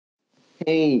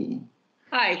Hey,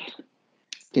 Hi.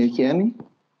 can you hear me?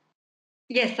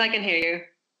 Yes, I can hear you.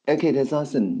 Okay, that's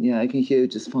awesome. Yeah, I can hear you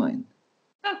just fine.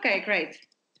 Okay, great.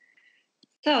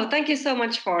 So thank you so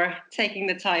much for taking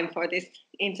the time for this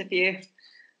interview.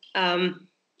 And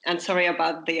sorry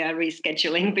about the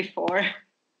rescheduling before.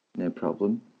 No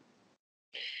problem.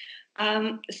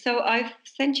 So I've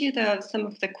sent you some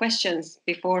of the questions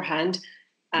beforehand,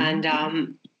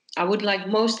 and I would like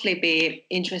mostly be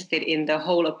interested in the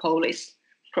Holopolis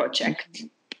project.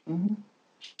 Mm-hmm.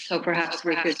 So perhaps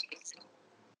we could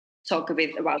talk a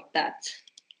bit about that.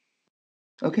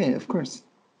 Okay, of course.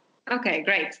 Okay,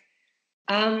 great.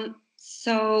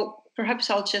 So perhaps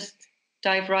I'll just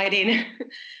dive right in.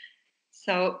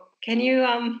 So can you,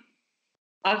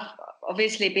 I've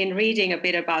obviously been reading a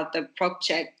bit about the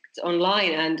project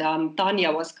online, and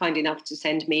Tanya was kind enough to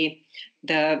send me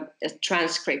the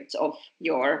transcript of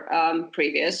your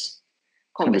previous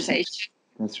conversation.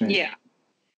 That's right. Yeah.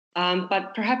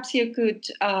 But perhaps you could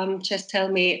just tell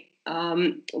me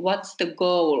what's the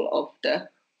goal of the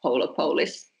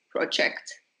Holopolis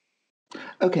project?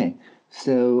 Okay,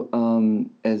 so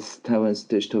as Taiwan's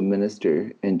digital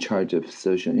minister in charge of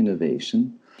social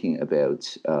innovation, thinking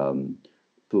about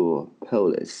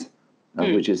Polis,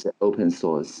 which is an open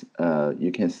source.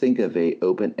 You can think of a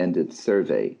open-ended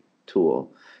survey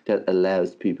tool that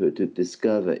allows people to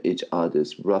discover each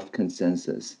other's rough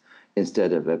consensus.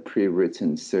 Instead of a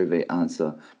pre-written survey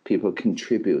answer, people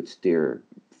contribute their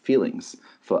feelings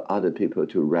for other people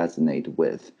to resonate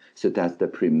with. So that's the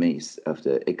premise of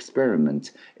the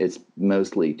experiment. It's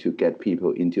mostly to get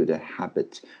people into the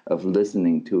habit of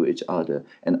listening to each other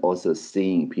and also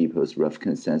seeing people's rough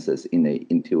consensus in an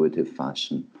intuitive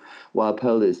fashion. While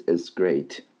Polis is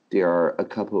great, there are a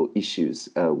couple issues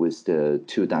with the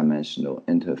two-dimensional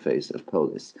interface of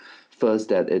Polis. First,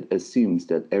 that it assumes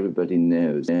that everybody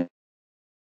knows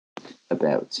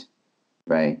about,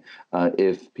 right?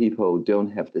 If people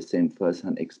don't have the same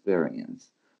first-hand experience,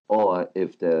 or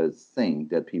if the thing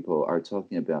that people are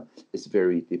talking about is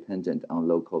very dependent on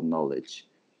local knowledge,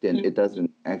 then it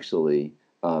doesn't actually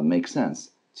make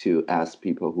sense to ask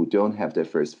people who don't have their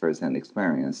first-hand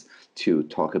experience to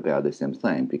talk about the same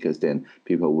thing, because then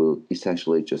people will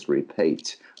essentially just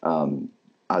repeat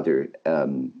other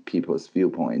people's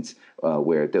viewpoints,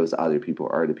 where those other people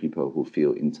are the people who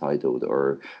feel entitled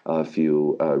or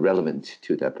feel relevant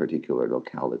to that particular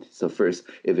locality. So first,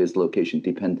 if it's location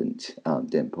dependent,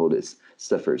 then Polis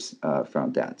suffers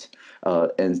from that.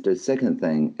 And the second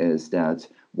thing is that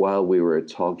while we were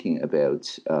talking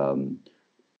about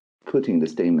putting the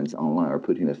statements online or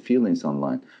putting the feelings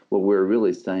online, what we're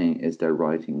really saying is they're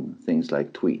writing things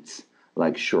like tweets,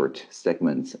 like short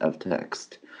segments of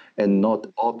text. And not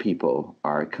all people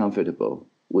are comfortable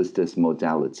with this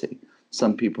modality.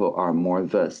 Some people are more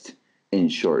versed in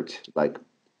short, like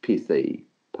pithy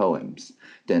poems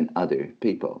than other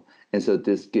people. And so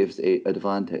this gives an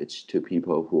advantage to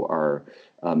people who are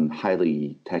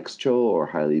highly textual or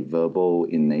highly verbal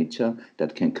in nature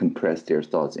that can compress their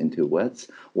thoughts into words,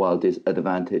 while this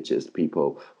advantages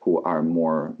people who are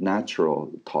more natural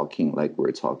talking like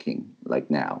we're talking like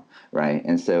now, right?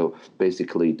 And so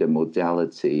basically the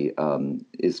modality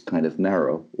is kind of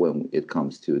narrow when it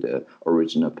comes to the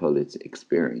original Polis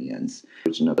experience.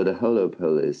 So the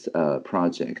Holopolis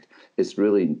project is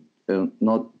really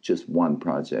not just one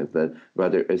project, but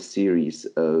rather a series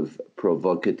of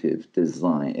provocative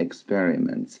design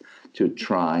experiments to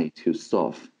try to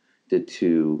solve the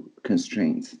two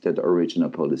constraints that the original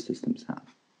Polis systems have.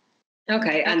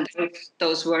 Okay, and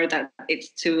those were that it's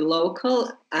too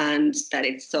local and that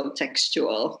it's so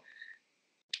textual.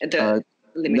 No,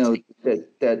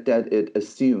 that it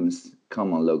assumes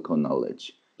common local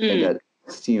knowledge and that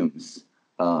assumes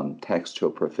textual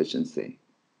proficiency.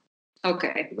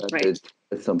 Okay, right.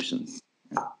 Assumptions.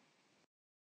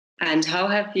 And how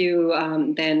have you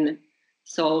then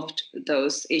solved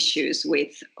those issues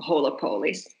with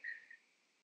Holopolis?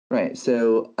 Right.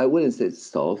 So I wouldn't say it's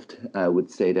solved. I would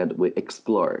say that we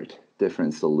explored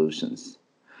different solutions.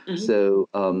 So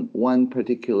one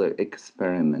particular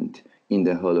experiment in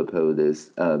the Holopolis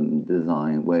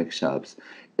design workshops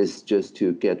is just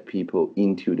to get people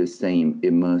into the same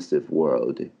immersive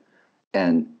world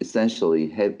and essentially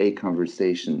have a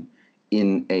conversation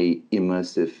in a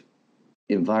immersive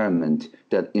environment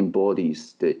that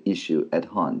embodies the issue at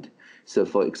hand. So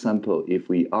for example, if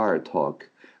we are talk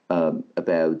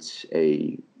about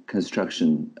a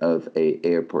construction of a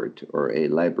airport or a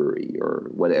library or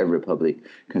whatever public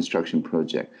construction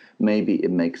project, maybe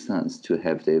it makes sense to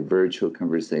have the virtual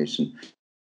conversation,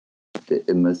 the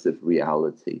immersive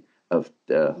reality of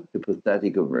the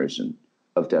hypothetical version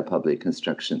of that public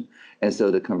construction. And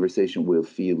so the conversation will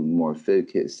feel more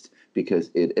focused because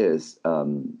it is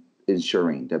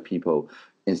ensuring that people,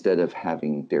 instead of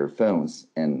having their phones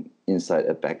and inside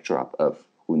a backdrop of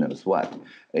who knows what,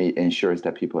 it ensures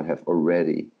that people have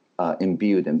already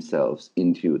imbued themselves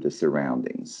into the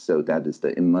surroundings. So that is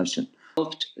the immersion.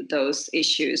 Those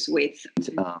issues with.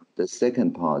 The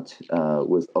second part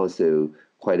was also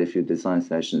quite a few design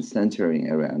sessions centering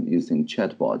around using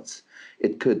chatbots.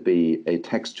 It could be a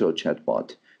textual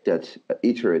chatbot that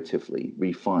iteratively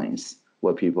refines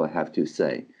what people have to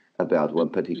say about one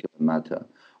particular matter,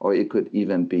 or it could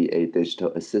even be a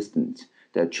digital assistant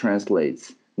that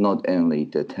translates not only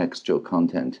the textual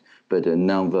content, but the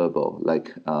nonverbal,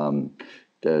 like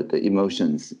the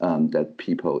emotions that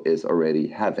people is already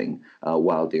having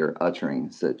while they're uttering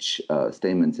such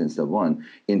statements and so on,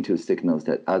 into signals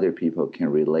that other people can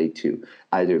relate to,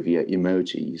 either via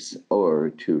emojis or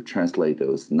to translate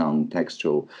those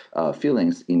non-textual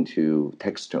feelings into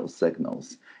textual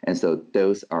signals. And so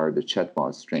those are the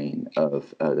chatbot strain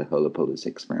of the Holopolis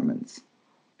experiments.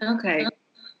 Okay,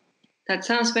 that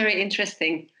sounds very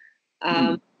interesting.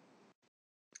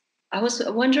 I was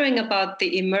wondering about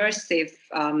the immersive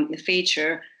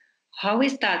feature. How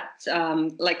is that?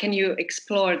 Like, can you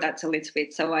explore that a little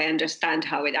bit so I understand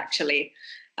how it actually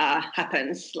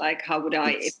happens? Like, how would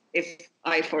I, if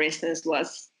I, for instance,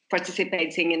 was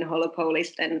participating in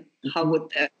Holopolis, then how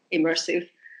would the immersive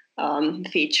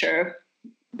feature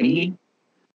be?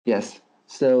 Yes.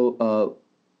 So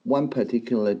one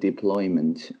particular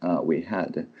deployment we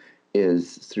had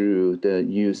is through the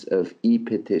use of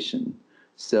e-petition.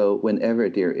 So whenever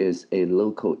there is a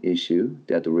local issue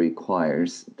that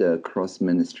requires the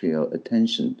cross-ministerial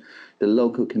attention, the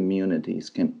local communities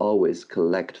can always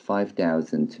collect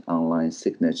 5,000 online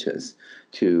signatures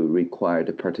to require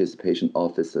the participation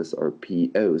officers or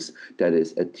POs, that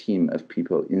is a team of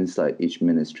people inside each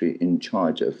ministry in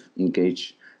charge of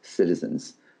engaged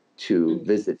citizens, to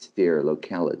visit their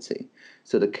locality.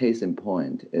 So the case in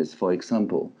point is, for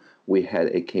example, we had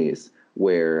a case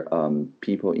where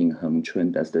people in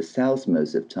Hengchun, that's the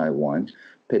southmost of Taiwan,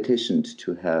 petitioned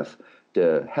to have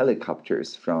the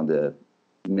helicopters from the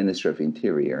Ministry of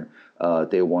Interior.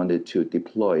 They wanted to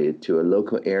deploy it to a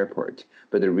local airport,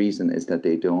 but the reason is that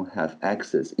they don't have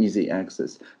access, easy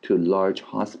access to large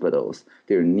hospitals.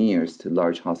 Their nearest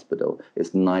large hospital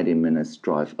is 90 minutes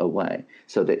drive away.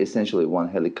 So they essentially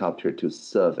want helicopter to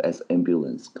serve as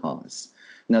ambulance cars.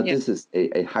 Now, this is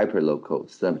a hyperlocal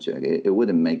subject. It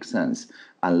wouldn't make sense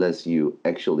unless you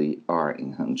actually are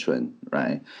in Hengchun,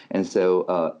 right? And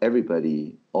so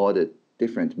everybody, all the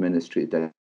different ministries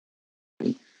that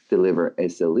deliver a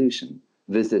solution,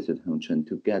 visited Hengchun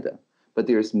together. But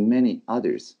there's many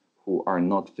others who are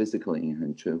not physically in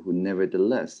Hengchun who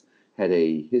nevertheless had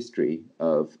a history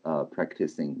of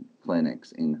practicing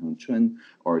clinics in Hengchun,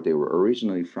 or they were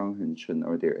originally from Hengchun,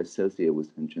 or they're associated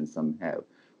with Hengchun somehow,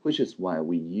 which is why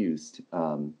we used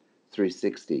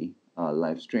 360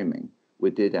 live streaming.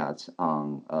 We did that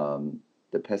on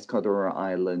the Pescador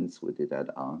Islands, we did that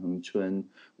on Hengchun,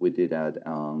 we did that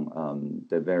on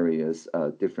the various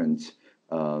different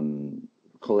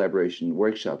collaboration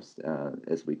workshops,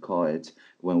 as we call it,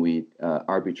 when we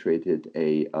arbitrated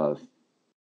a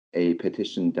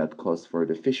petition that calls for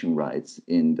the fishing rights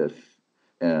in the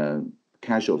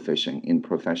casual fishing in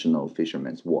professional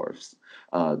fishermen's wharves.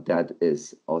 That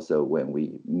is also when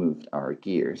we moved our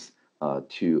gears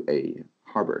to a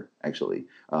harbor, actually,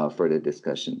 for the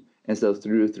discussion. And so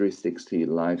through 360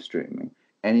 live streaming,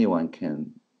 anyone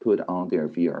can put on their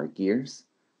VR gears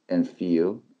and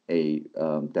feel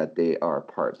that they are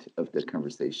part of the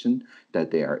conversation,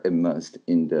 that they are immersed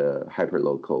in the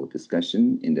hyperlocal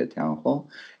discussion in the town hall,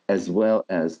 as well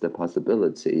as the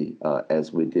possibility,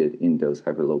 as we did in those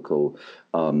hyperlocal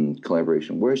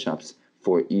collaboration workshops,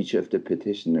 for each of the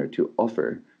petitioner to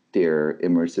offer their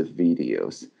immersive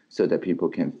videos so that people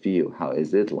can feel how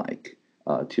is it like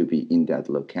to be in that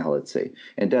locality.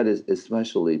 And that is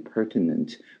especially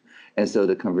pertinent. And so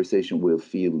the conversation will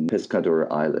feel Pescador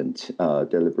Island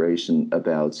deliberation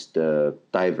about the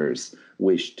divers'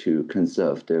 wish to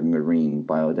conserve their marine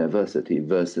biodiversity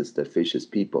versus the fishers'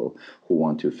 people who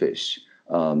want to fish.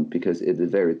 Because it is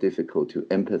very difficult to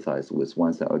empathize with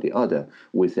one side or the other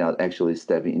without actually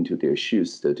stepping into their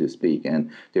shoes, so to speak. And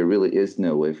there really is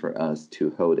no way for us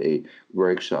to hold a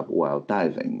workshop while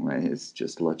diving, right? It's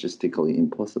just logistically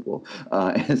impossible.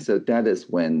 And so that is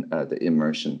when the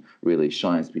immersion really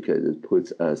shines, because it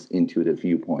puts us into the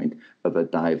viewpoint of a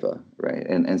diver, right?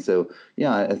 And so,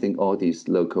 yeah, I think all these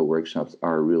local workshops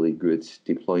are really good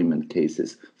deployment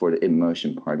cases for the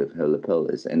immersion part of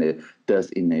Holopolis, and it does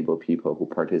enable people who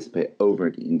participate over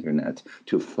the internet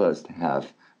to first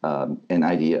have an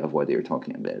idea of what they're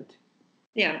talking about.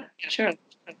 Yeah, sure.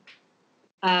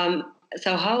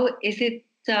 So how is it?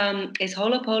 Is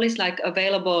Holopolis like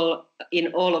available in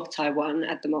all of Taiwan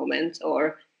at the moment,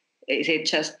 or is it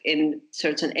just in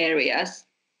certain areas?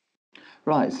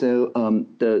 Right. So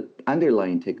the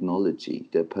underlying technology,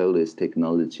 the Polis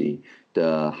technology,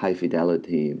 the high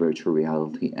fidelity virtual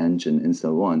reality engine, and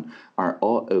so on, are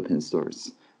all open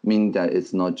source, meaning that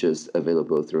it's not just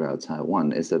available throughout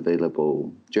Taiwan, it's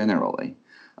available generally.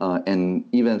 And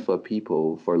even for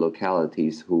people, for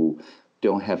localities who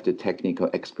don't have the technical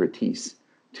expertise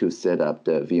to set up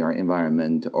the VR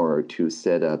environment or to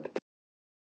set up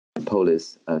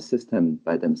Polis system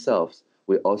by themselves,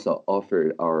 we also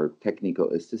offer our technical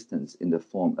assistance in the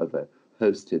form of a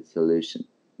hosted solution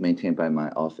maintained by my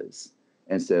office.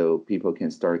 And so people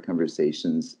can start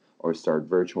conversations or start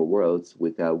virtual worlds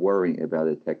without worrying about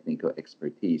the technical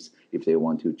expertise if they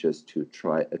want to just to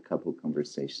try a couple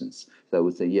conversations. So I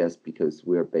would say yes, because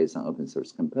we are based on open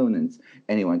source components,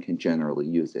 anyone can generally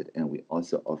use it, and we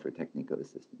also offer technical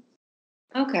assistance.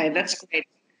 Okay, that's great.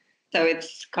 So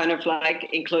it's kind of like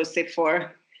inclusive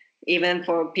for even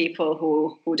for people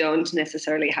who don't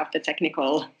necessarily have the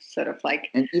technical sort of like.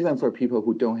 And even for people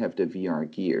who don't have the VR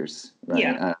gears, right?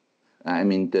 Yeah. I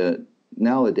mean,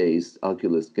 nowadays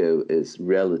Oculus Go is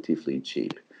relatively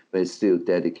cheap, but it's still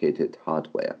dedicated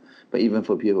hardware. But even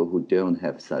for people who don't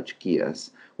have such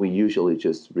gears, we usually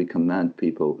just recommend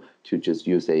people to just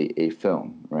use a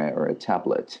phone, right, or a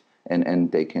tablet,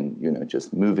 and they can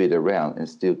just move it around and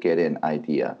still get an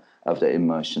idea of the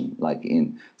immersion. Like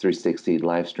in 360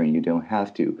 live stream, you don't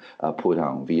have to put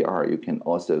on VR. You can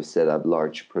also set up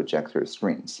large projector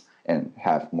screens and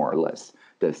have more or less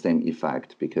the same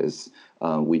effect, because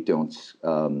we don't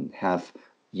have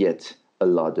yet a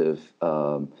lot of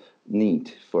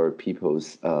need for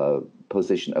people's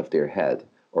position of their head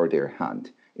or their hand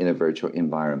in a virtual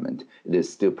environment. It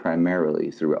is still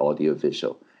primarily through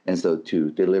audiovisual. And so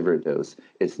to deliver those,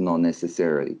 it's not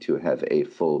necessary to have a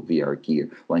full VR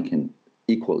gear. One can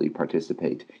equally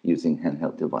participate using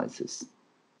handheld devices.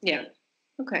 Yeah.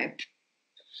 Okay.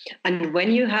 And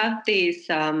when you have these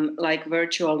like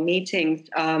virtual meetings,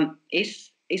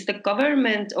 is the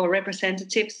government or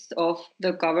representatives of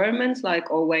the government like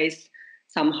always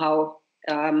somehow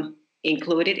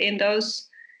included in those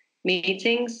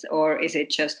meetings, or is it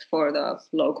just for the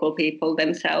local people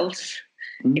themselves?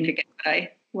 Mm-hmm. If you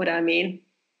get what I mean.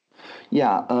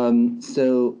 Yeah.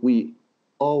 So we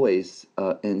always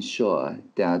ensure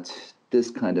that this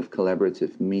kind of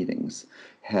collaborative meetings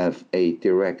have a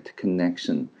direct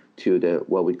connection to the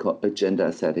what we call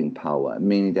agenda setting power,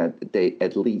 meaning that they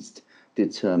at least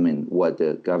determine what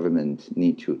the government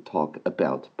need to talk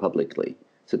about publicly.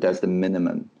 So that's the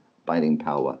minimum binding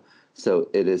power. So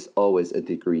it is always a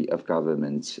degree of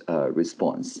government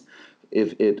response.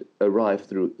 If it arrived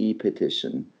through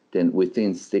e-petition, then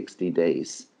within 60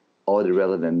 days, all the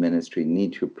relevant ministry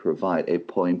need to provide a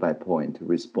point-by-point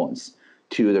response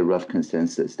to the rough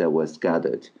consensus that was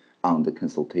gathered on the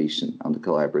consultation, on the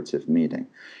collaborative meeting.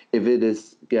 If it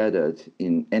is gathered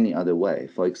in any other way,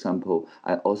 for example,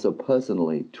 I also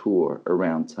personally tour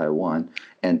around Taiwan,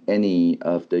 and any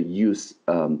of the youth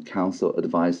council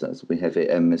advisors, we have an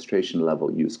administration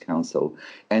level youth council,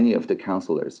 any of the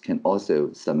counselors can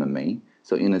also summon me.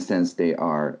 So in a sense, they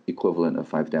are equivalent of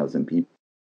 5,000 people.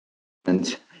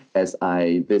 And as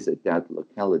I visit that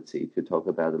locality to talk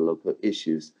about the local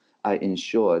issues, I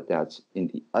ensure that in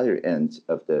the other end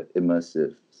of the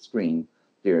immersive screen,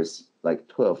 there's like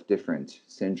 12 different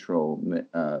central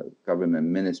government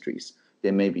ministries.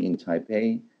 They may be in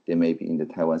Taipei, they may be in the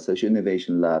Taiwan Social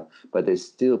Innovation Lab, but they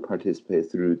still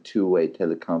participate through two-way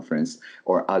teleconference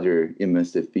or other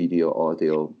immersive video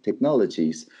audio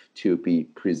technologies to be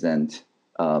present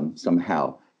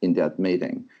somehow in that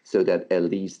meeting, so that at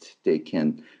least they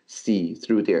can see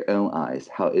through their own eyes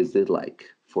how is it like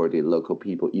for the local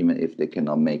people, even if they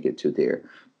cannot make it to their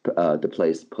the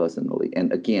place personally.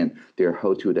 And again, they're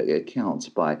held to the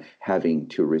account by having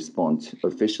to respond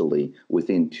officially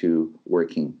within 2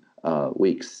 working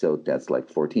weeks. So that's like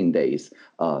 14 days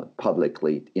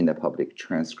publicly in a public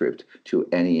transcript to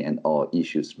any and all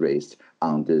issues raised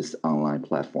on this online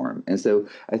platform. And so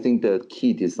I think the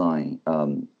key design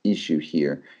issue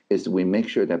here is we make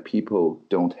sure that people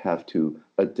don't have to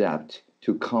adapt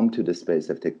to come to the space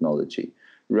of technology.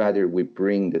 Rather, we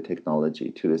bring the technology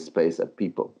to the space of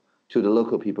people. To the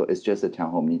local people, it's just a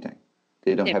town hall meeting.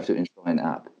 They don't have to install an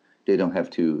app. They don't have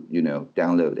to,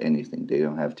 download anything. They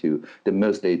don't have to. The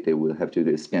most they will have to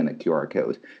do is scan a QR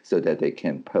code so that they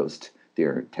can post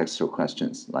their textual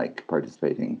questions, like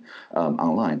participating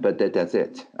online. But that's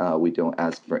it. We don't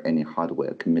ask for any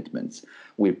hardware commitments.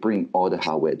 We bring all the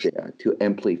hardware there to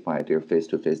amplify their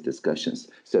face-to-face discussions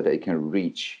so that it can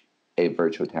reach a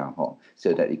virtual town hall,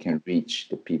 so that it can reach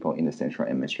the people in the central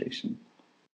administration.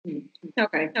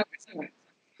 Okay.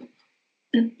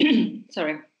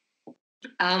 Sorry.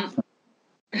 I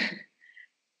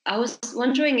was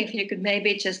wondering if you could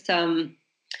maybe just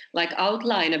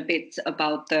outline a bit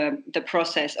about the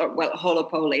process, or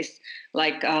Holopolis,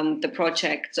 the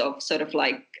projects of sort of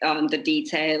the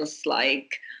details,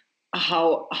 like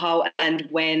how and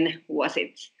when was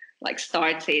it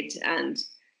started and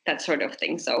that sort of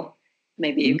thing. So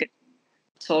maybe you could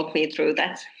talk me through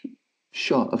that.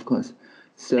 Sure, of course.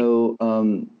 So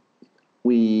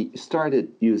we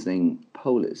started using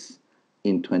Polis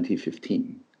in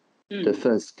 2015. The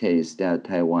first case that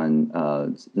Taiwan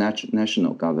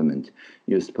national government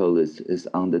used Polis is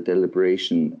on the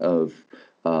deliberation of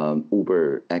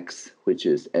Uber X, which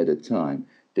is at the time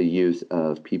the use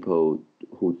of people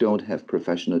who don't have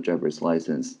professional driver's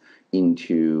license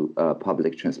into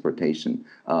public transportation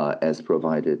as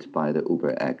provided by the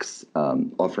Uber X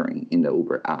offering in the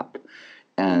Uber app.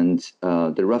 And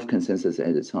the rough consensus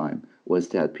at the time was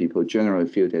that people generally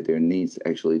feel that there needs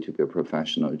actually to be a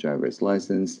professional driver's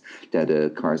license, that the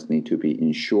cars need to be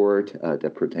insured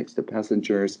that protects the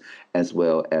passengers, as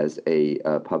well as a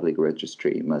public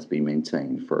registry must be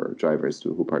maintained for drivers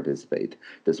who participate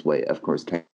this way. Of course,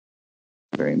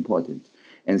 very important.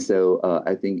 And so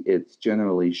I think it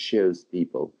generally shows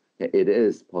people that it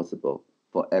is possible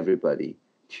for everybody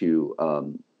to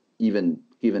even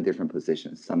given different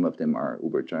positions, some of them are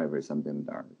Uber drivers, some of them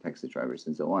are taxi drivers,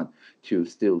 and so on, to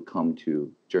still come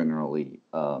to generally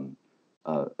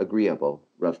agreeable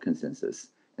rough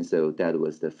consensus. And so that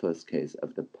was the first case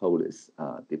of the Polis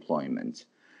deployment.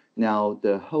 Now,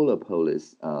 the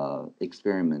Holopolis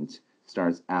experiment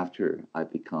starts after I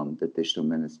become the digital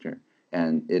minister,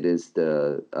 and it is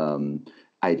the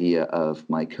idea of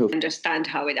my understand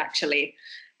how it actually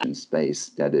space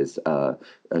that is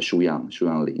Shuyang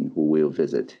Lin, who will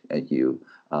visit you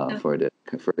for the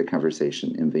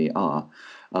conversation in VR.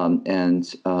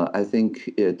 And I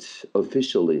think it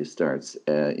officially starts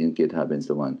in GitHub and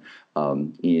so on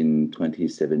in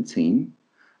 2017.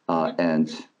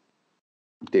 And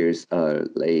there's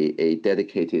a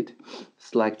dedicated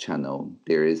Slack channel.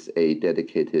 There is a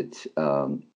dedicated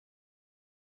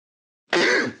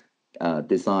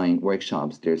design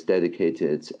workshops, there's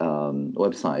dedicated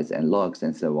websites and logs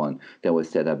and so on that was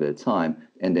set up at the time.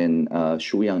 And then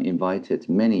Shuyang invited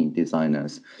many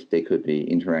designers. They could be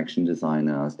interaction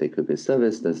designers, they could be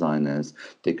service designers,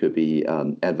 they could be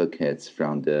advocates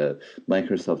from the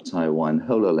Microsoft Taiwan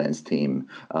HoloLens team.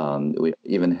 We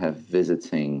even have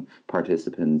visiting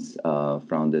participants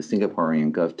from the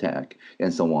Singaporean GovTech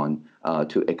and so on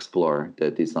to explore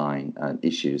the design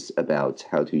issues about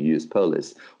how to use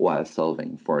Polis while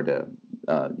solving for the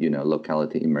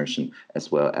locality immersion,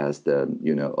 as well as the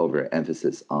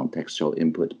overemphasis on textual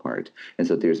input part. And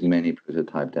so there's many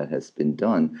prototype that has been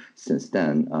done since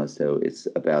then. So it's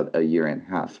about a year and a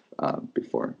half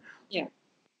before. Yeah.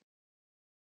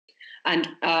 And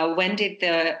when did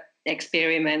the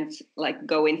experiment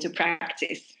go into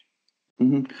practice?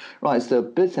 Mm-hmm. Right, so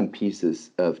bits and pieces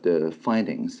of the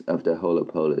findings of the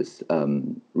Holopolis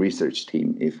research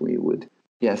team, if we would.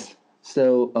 Yes,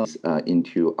 so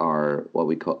into our what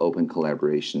we call open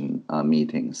collaboration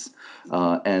meetings.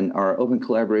 And our open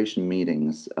collaboration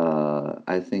meetings,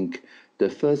 I think the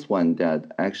first one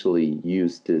that actually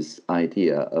used this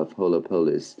idea of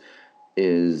Holopolis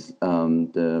is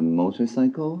the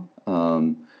motorcycle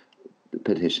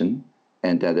petition,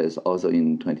 and that is also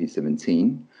in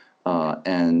 2017.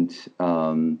 And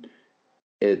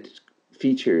it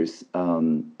features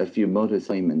a few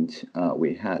motorcycles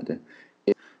we had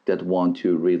that want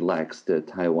to relax the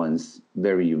Taiwan's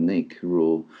very unique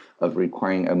rule of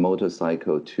requiring a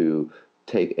motorcycle to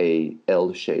take a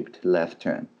L-shaped left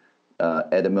turn.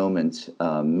 At the moment,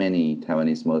 many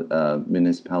Taiwanese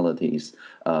municipalities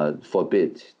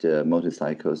forbid the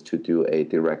motorcycles to do a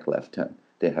direct left turn.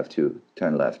 They have to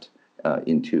turn left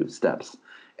into steps.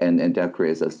 And that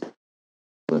creates us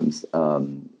problems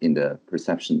in the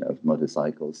perception of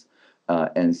motorcycles.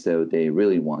 And so they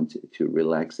really want to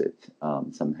relax it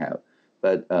somehow.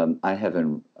 But I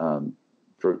haven't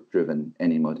driven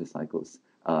any motorcycles,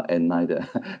 and neither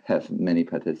have many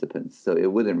participants. So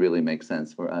it wouldn't really make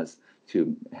sense for us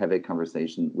to have a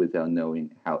conversation without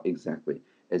knowing how exactly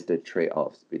is the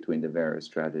trade-offs between the various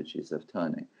strategies of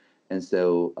turning. And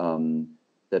so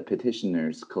the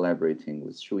petitioners collaborating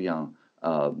with Shuyang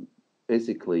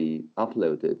basically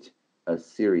uploaded a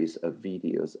series of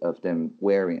videos of them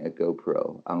wearing a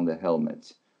GoPro on the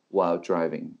helmet while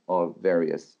driving, or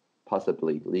various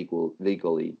possibly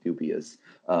legally dubious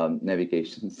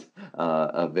navigations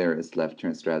of various left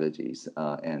turn strategies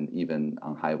and even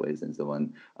on highways and so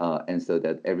on, and so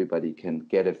that everybody can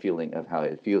get a feeling of how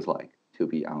it feels like to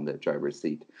be on the driver's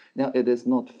seat. Now, it is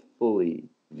not fully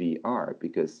VR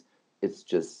because it's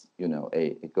just,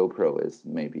 a GoPro is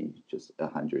maybe just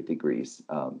 100 degrees,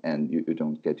 and you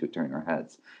don't get to turn your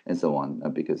heads and so on,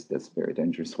 because that's very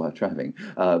dangerous while driving.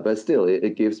 But still,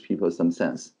 it gives people some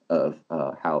sense of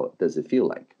how does it feel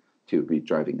like to be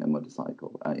driving a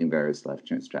motorcycle in various left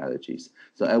turn strategies.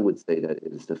 So I would say that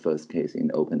it is the first case in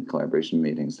open collaboration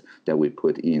meetings that we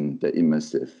put in the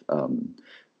immersive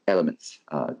elements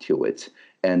to it.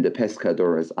 And the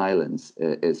Pescadores Islands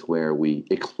is where we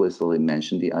explicitly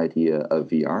mention the idea of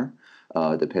VR.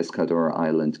 The Pescador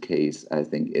Island case, I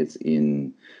think it's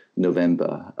in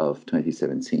November of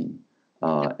 2017.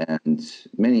 And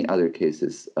many other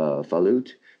cases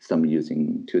followed, some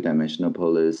using two-dimensional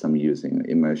polis, some using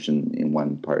immersion in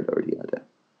one part or the other.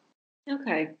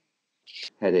 Okay.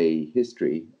 Had a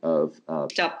history of...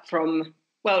 Up from,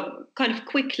 well, kind of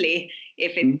quickly,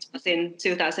 if it was in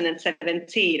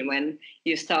 2017 when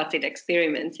you started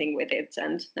experimenting with it,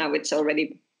 and now it's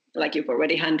already, like, you've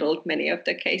already handled many of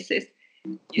the cases.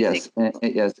 Yes,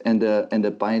 and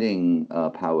the binding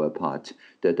power part,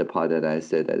 the part that I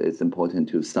said that it's important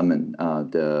to summon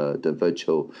the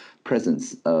virtual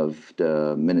presence of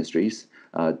the ministries.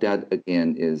 That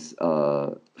again is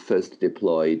first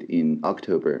deployed in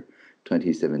October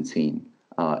 2017,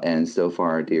 and so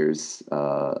far there's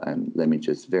and let me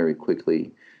just very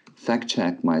quickly fact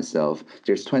check myself.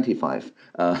 There's 25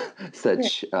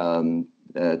 such.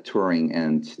 Touring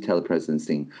and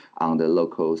telepresencing on the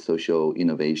local social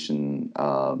innovation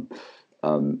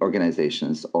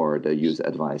organizations or the user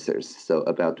advisors. So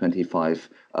about 25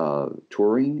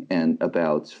 touring and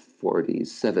about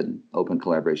 47 open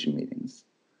collaboration meetings.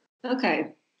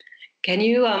 Okay. Can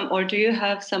you, or do you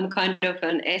have some kind of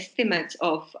an estimate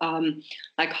of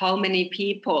like how many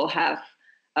people have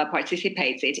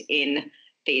participated in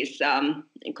these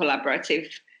collaborative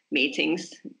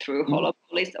meetings through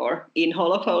Holopolis or in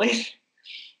Holopolis?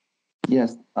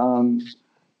 Yes,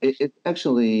 it's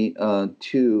actually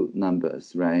two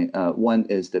numbers, right? One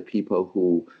is the people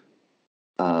who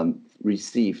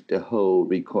received the whole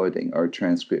recording or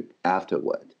transcript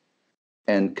afterward.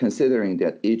 And considering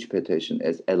that each petition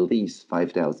is at least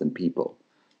 5,000 people,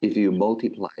 if you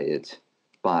multiply it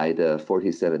by the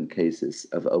 47 cases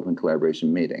of open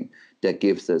collaboration meeting, that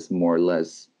gives us more or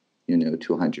less,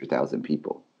 200,000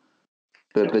 people.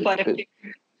 But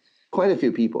quite a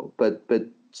few people, but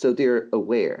so they're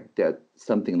aware that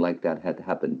something like that had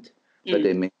happened, but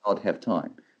they may not have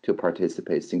time to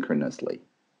participate synchronously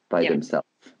by themselves.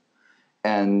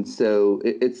 And so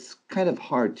it's kind of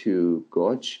hard to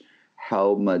gauge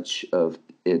how much of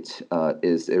it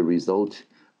is a result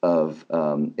of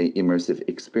an immersive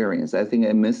experience. I think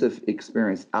immersive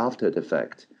experience after the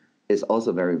fact is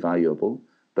also very valuable,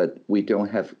 but we don't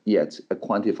have yet a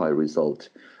quantified result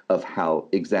of how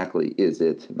exactly is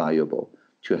it valuable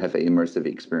to have an immersive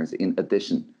experience in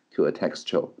addition to a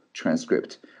textual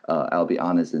transcript. I'll be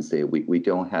honest and say we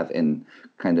don't have an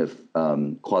kind of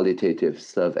qualitative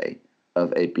survey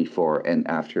of a before and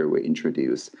after we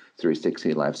introduce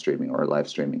 360 live streaming or live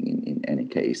streaming in any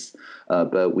case.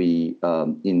 But we,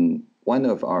 in one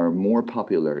of our more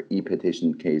popular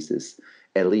e-petition cases,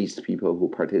 at least people who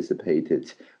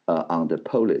participated on the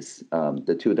polis,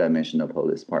 the two-dimensional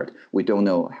polis part, we don't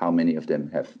know how many of them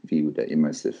have viewed the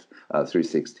immersive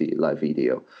 360 live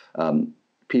video.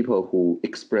 People who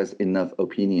express enough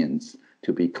opinions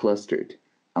to be clustered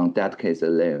on that case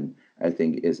alone, I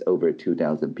think is over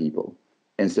 2,000 people.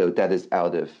 And so that is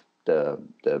out of the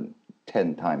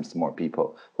 10 times more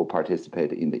people who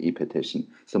participated in the e-petition.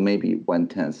 So maybe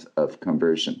 1/10 of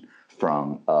conversion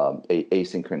from a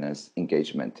asynchronous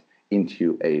engagement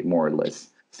into a more or less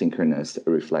synchronous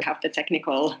reflection. Have the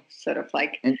technical sort of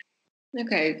like,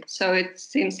 okay, so it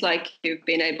seems like you've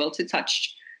been able to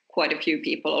touch quite a few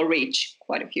people or reach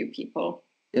quite a few people.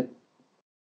 Yep.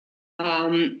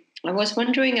 I was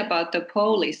wondering about the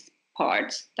polis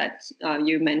part that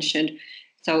you mentioned.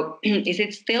 So is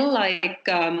it still like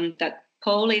that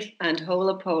polis and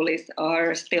holopolis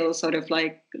are still sort of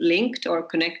like linked or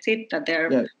connected, that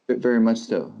they're... Yeah, very much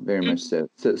so, very much so.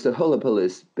 So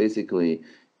holopolis basically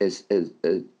is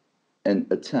an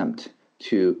attempt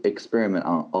to experiment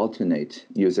on alternate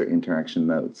user interaction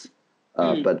modes,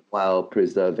 but while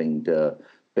preserving the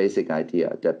basic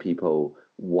idea that people,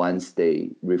 once they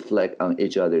reflect on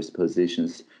each other's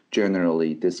positions,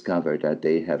 generally discover that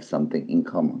they have something in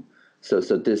common. So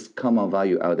this common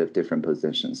value out of different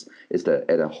positions is at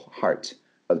the heart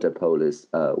of the Polish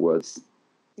words.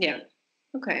 Yeah.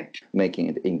 Okay. Making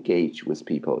it engage with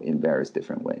people in various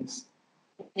different ways.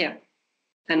 Yeah.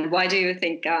 And why do you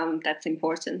think that's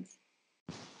important?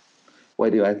 Why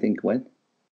do I think what?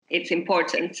 It's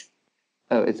important.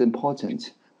 Oh, it's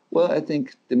important. Well, I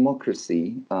think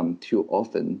democracy too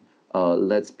often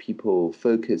lets people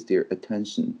focus their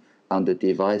attention on the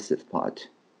divisive part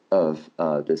of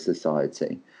the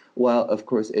society. While, of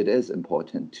course, it is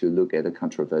important to look at the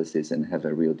controversies and have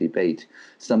a real debate,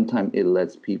 sometimes it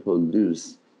lets people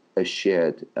lose a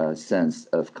shared sense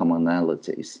of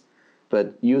commonalities.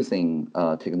 But using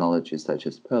technologies such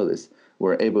as POLIS,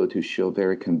 we're able to show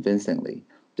very convincingly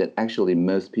that actually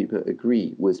most people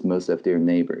agree with most of their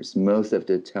neighbors most of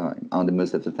the time on the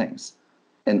most of the things.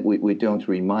 And we don't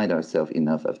remind ourselves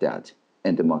enough of that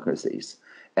in democracies.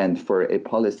 And for a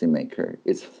policymaker,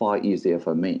 it's far easier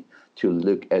for me to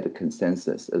look at the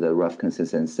consensus, the rough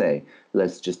consensus, and say,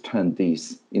 let's just turn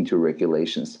these into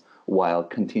regulations while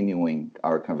continuing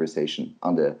our conversation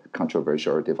on the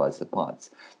controversial or divisive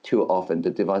parts. Too often,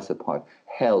 the divisive part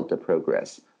held the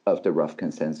progress of the rough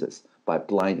consensus by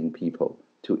blinding people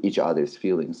to each other's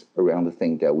feelings around the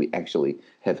thing that we actually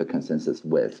have a consensus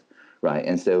with, right?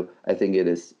 And so I think it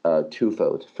is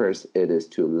twofold. First, it is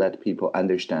to let people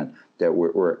understand that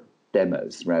we're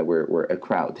demos, right? We're a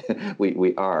crowd.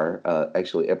 we are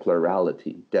actually a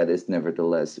plurality that is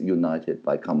nevertheless united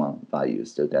by common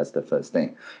values. So that's the first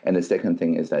thing. And the second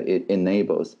thing is that it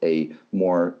enables a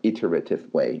more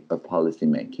iterative way of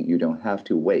policymaking. You don't have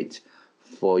to wait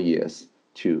 4 years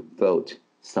to vote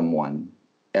someone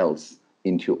else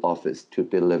into office to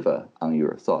deliver on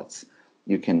your thoughts.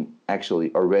 You can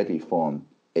actually already form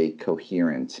a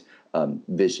coherent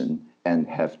vision and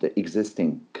have the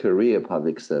existing career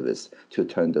public service to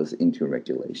turn those into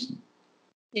regulation.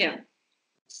 Yeah.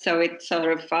 So it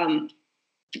sort of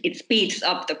it speeds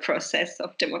up the process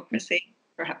of democracy,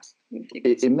 perhaps.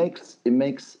 It makes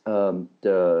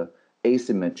the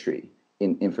asymmetry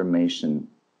in information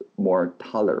more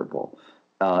tolerable.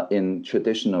 In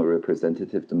traditional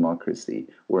representative democracy,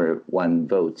 where one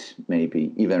vote,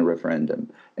 maybe even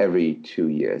referendum, every 2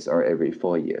 years or every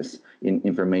 4 years, in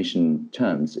information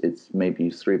terms, it's maybe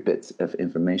 3 bits of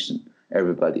information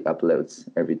everybody uploads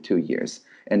every 2 years.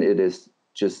 And it is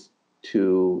just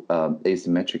too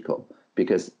asymmetrical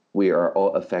because we are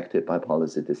all affected by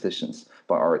policy decisions,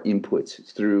 but our input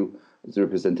through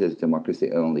representative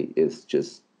democracy only is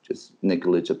just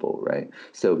negligible, right?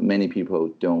 So many people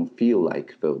don't feel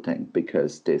like voting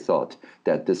because they thought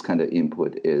that this kind of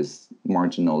input is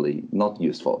marginally not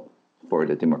useful for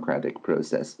the democratic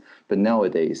process. But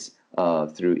nowadays,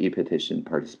 through e-petition,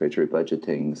 participatory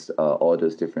budgetings, all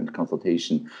those different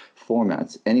consultation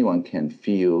formats, anyone can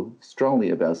feel strongly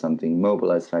about something,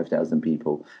 mobilize 5,000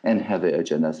 people, and have an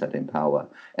agenda setting power.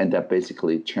 And that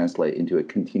basically translates into a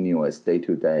continuous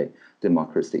day-to-day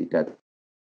democracy that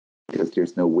because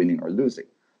there's no winning or losing.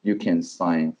 You can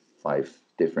sign 5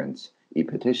 different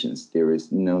e-petitions. There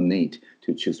is no need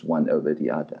to choose one over the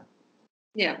other.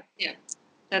 Yeah,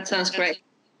 that sounds great.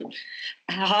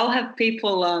 How have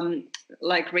people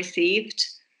received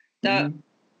the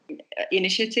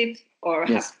initiative, or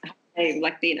have they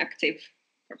been active?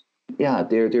 Yeah,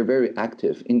 they're very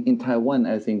active. In Taiwan,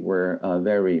 I think we're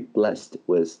very blessed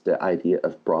with the idea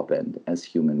of broadband as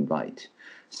human right.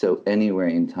 So anywhere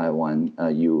in Taiwan,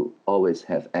 you always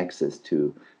have access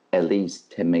to at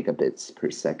least 10 megabits per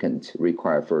second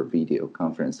required for video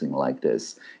conferencing like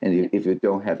this. And if you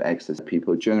don't have access,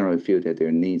 people generally feel that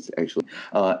their needs actually,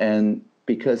 and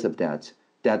because of that,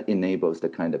 that enables the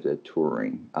kind of the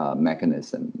touring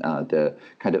mechanism, the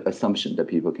kind of assumption that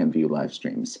people can view live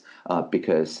streams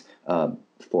because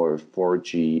for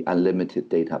 4G unlimited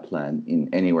data plan in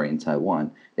anywhere in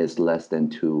Taiwan is less than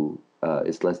 20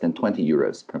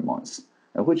 euros per month,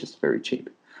 which is very cheap.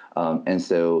 And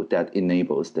so that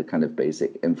enables the kind of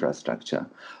basic infrastructure.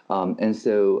 And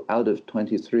so out of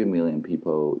 23 million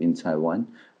people in Taiwan,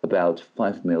 about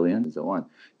 5 million and so on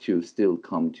to still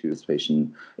come to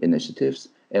participation initiatives.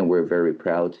 And we're very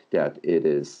proud that it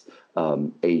is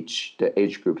the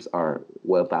age groups are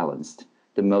well balanced.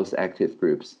 The most active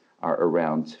groups are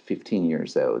around 15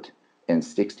 years old and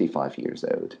 65 years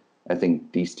old. I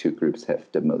think these two groups have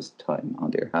the most time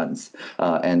on their hands.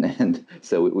 And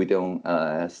so we don't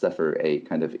suffer a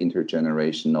kind of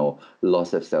intergenerational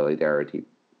loss of solidarity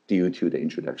due to the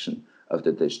introduction of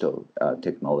the digital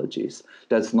technologies.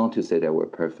 That's not to say that we're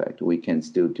perfect. We can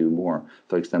still do more.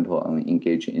 For example, on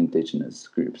engaging indigenous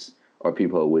groups or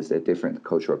people with a different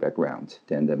cultural background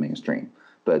than the mainstream.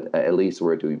 But at least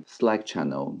we're doing Slack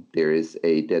channel. There is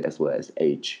a that as well as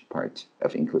age part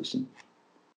of inclusion.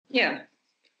 Yeah.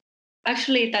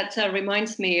 Actually, that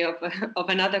reminds me of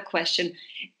another question.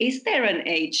 Is there an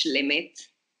age limit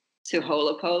to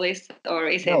Holopolis, or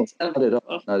is No, it? not at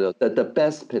all. Not at all. The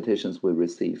best petitions we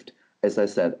received, as I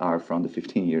said, are from the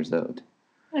 15 years old.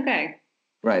 Okay.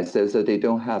 Right. So they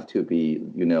don't have to be,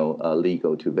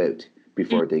 legal to vote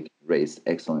before they can raise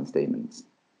excellent statements.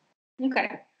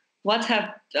 Okay. What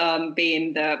have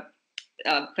been the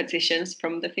petitions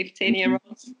from the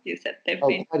 15-year-olds? You said they've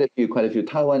been. Quite a few.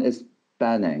 Taiwan is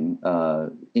banning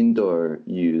indoor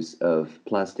use of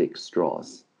plastic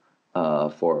straws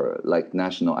for like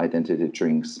national identity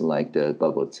drinks like the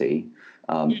bubble tea.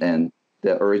 And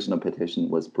the original petition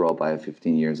was brought by a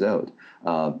 15 years old.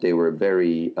 They were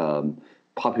very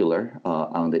popular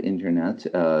on the internet,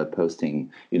 posting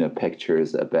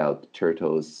pictures about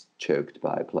turtles choked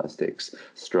by plastics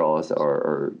straws,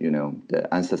 or the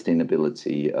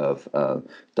unsustainability of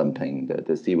dumping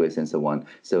the seaways and so on.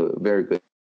 So very good.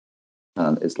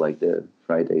 It's like the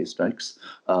Friday strikes.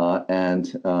 And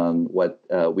what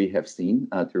we have seen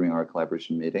during our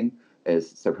collaboration meeting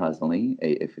is surprisingly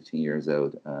a 15 years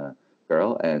old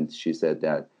girl, and she said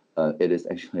that it is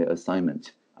actually an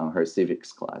assignment on her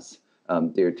civics class.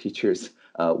 Their teachers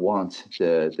want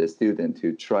the student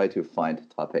to try to find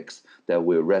topics that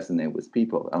will resonate with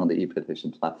people on the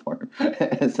e-petition platform.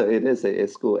 And so it is a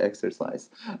school exercise.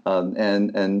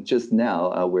 And just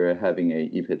now we're having a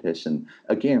e-petition,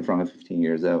 again from a 15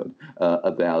 years old,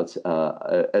 about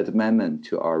an amendment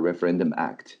to our Referendum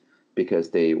Act, because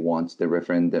they want the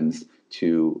referendums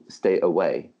to stay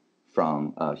away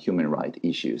from human rights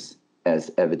issues,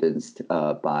 as evidenced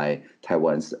by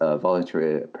Taiwan's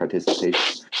voluntary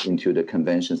participation into the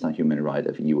Conventions on Human Rights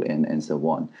of UN and so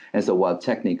on. And so while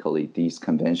technically these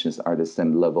conventions are the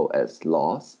same level as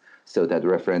laws, so that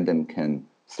referendum can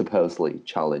supposedly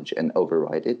challenge and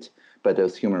override it, but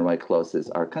those human rights clauses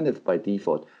are kind of by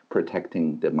default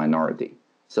protecting the minority.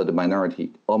 So the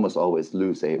minority almost always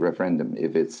lose a referendum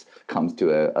if it comes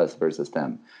to us versus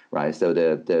them, right? So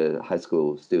the high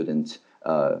school students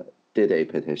did a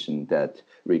petition that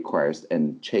requires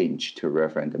a change to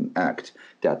Referendum Act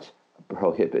that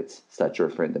prohibits such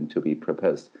referendum to be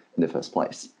proposed in the first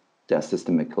place, that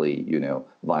systemically,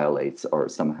 violates or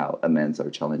somehow amends or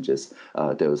challenges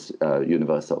those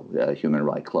universal human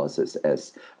rights clauses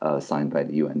as signed by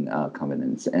the UN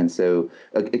covenants. And so,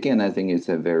 again, I think it's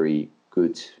a very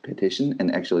good petition,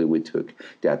 and actually we took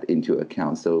that into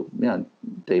account. So, yeah,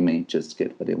 they may just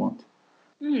get what they want.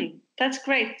 That's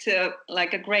great.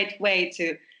 Like a great way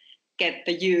to get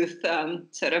the youth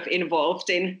sort of involved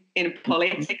in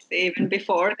politics even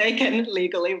before they can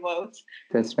legally vote.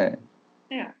 That's right.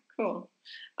 Yeah, cool.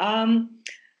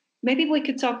 Maybe we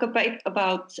could talk a bit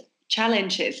about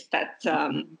challenges that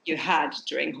you had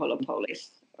during Holopolis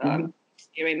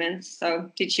experiments.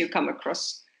 So did you come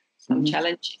across some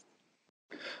challenges?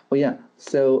 Well, yeah.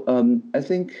 So I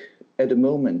think at the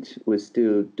moment we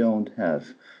still don't have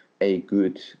a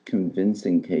good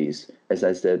convincing case, as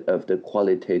I said, of the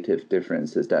qualitative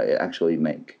differences that it actually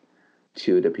make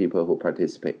to the people who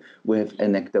participate. We have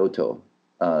anecdotal,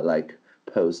 like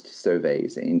post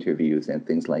surveys and interviews and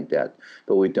things like that,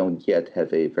 but we don't yet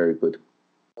have a very good,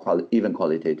 even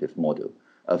qualitative model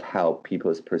of how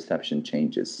people's perception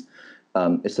changes.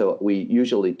 So we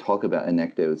usually talk about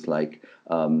anecdotes like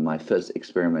my first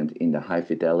experiment in the high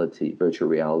fidelity virtual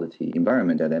reality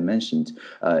environment that I mentioned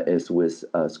is with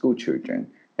school children.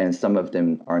 And some of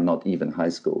them are not even high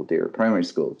school, they're primary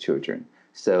school children.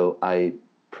 So I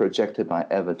projected my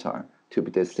avatar to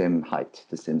be the same height,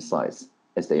 the same size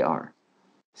as they are.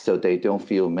 So they don't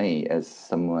feel me as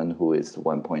someone who is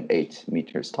 1.8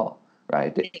 meters tall,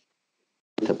 right?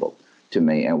 They're to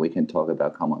me, and we can talk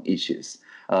about common issues.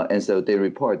 And so they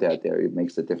report that there it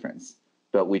makes a difference,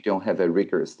 but we don't have a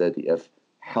rigorous study of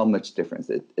how much difference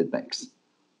it makes.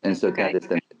 And so that is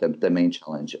the main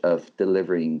challenge of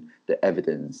delivering the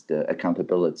evidence, the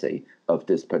accountability of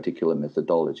this particular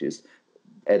methodologies.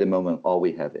 At the moment, all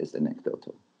we have is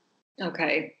anecdotal.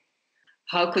 Okay.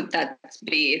 How could that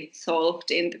be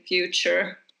solved in the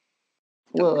future?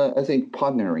 Well, I think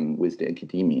partnering with the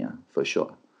academia for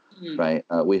sure, right?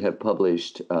 We have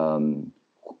published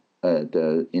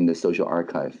in the social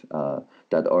archive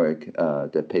 .org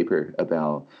the paper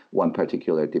about one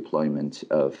particular deployment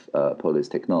of police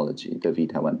technology, the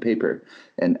V-Taiwan paper.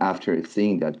 And after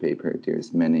seeing that paper,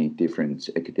 there's many different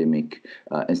academic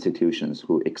institutions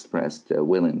who expressed the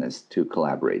willingness to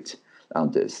collaborate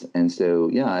on this. And so,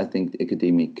 yeah, I think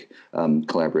academic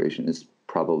collaboration is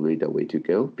probably the way to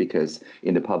go, because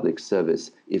in the public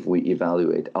service, if we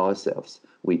evaluate ourselves,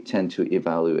 we tend to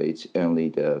evaluate only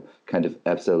the kind of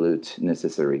absolute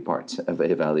necessary parts of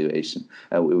evaluation.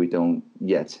 We don't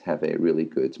yet have a really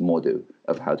good model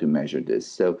of how to measure this.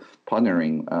 So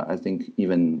partnering, I think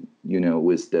even,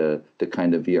 with the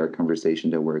kind of VR conversation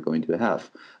that we're going to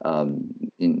have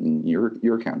in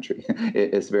your country,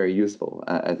 it's very useful,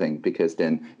 I think, because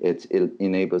then it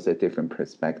enables a different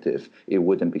perspective. It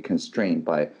wouldn't be constrained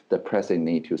by the pressing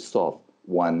need to solve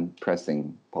one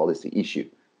pressing policy issue,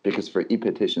 because for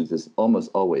e-petitions, it's almost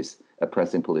always a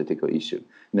pressing political issue.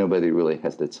 Nobody really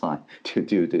has the time to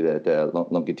do the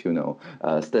longitudinal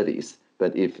studies.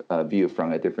 But if viewed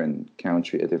from a different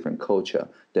country, a different culture,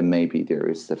 then maybe there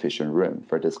is sufficient room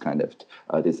for this kind of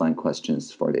design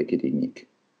questions for the academic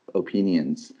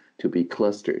opinions to be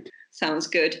clustered. Sounds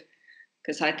good.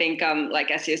 Because I think,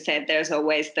 as you said, there's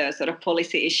always the sort of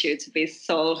policy issue to be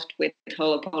solved with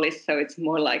holopolis. So it's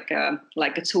more like a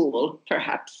tool,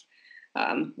 perhaps,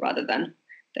 rather than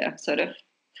the sort of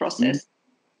process.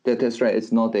 That's right.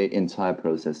 It's not the entire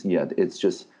process yet. It's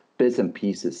just bits and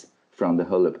pieces from the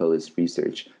holopolis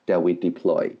research that we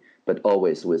deploy, but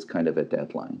always with kind of a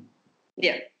deadline.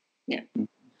 Yeah.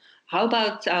 How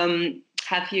about,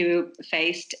 have you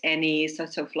faced any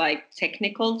sort of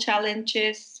technical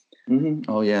challenges?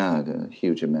 Oh yeah, the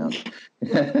huge amount.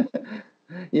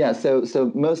 Yeah,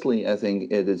 so mostly I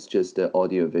think it is just the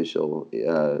audiovisual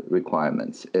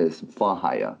requirements is far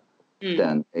higher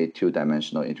than a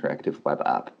two-dimensional interactive web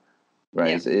app,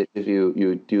 right? Yeah. So if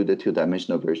you do the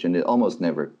two-dimensional version, it almost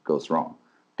never goes wrong,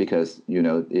 because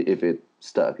if it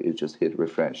stuck, you just hit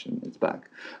refresh and it's back.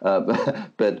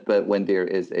 But when there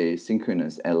is a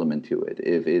synchronous element to it,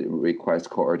 if it requires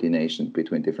coordination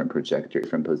between different projectors,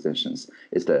 different positions,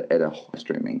 it's at a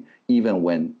streaming. Even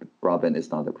when broadband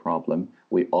is not a problem,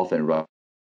 we often run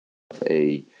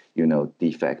a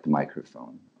defect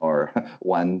microphone, or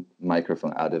one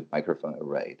microphone out of microphone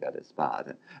array that is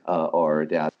bad, or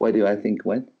that. Why do I think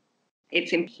when?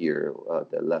 It's in here,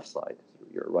 the left side,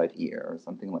 your right ear, or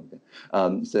something like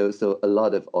that. So a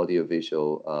lot of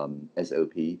audiovisual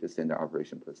SOP, the standard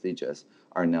operation procedures,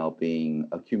 are now being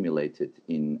accumulated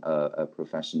in a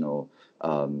professional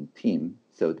team,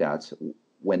 so that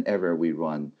whenever we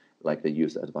run like the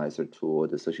user advisor tool,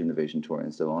 the social innovation tool,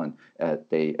 and so on,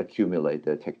 they accumulate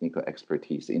the technical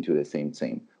expertise into the same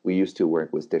thing. We used to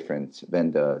work with different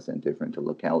vendors and different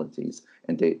localities,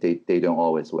 and they don't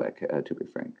always work, to be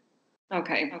frank.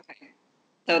 Okay.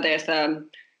 So there's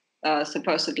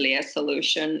supposedly a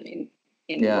solution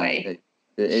in a way.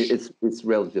 It's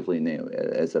relatively new.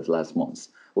 As of last month,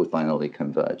 we finally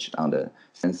converged on the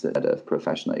set of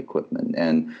professional equipment,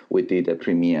 and we did a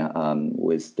premiere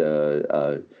with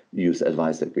the youth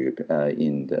advisor group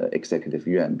in the executive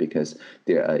yuan, because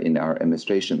they're in our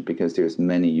administration, because there's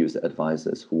many youth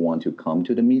advisors who want to come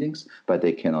to the meetings, but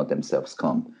they cannot themselves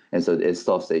come. And so it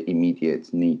solves the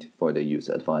immediate need for the youth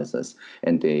advisors.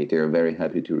 And they're very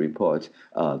happy to report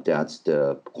that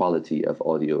the quality of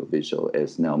audio visual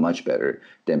is now much better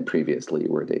than previously,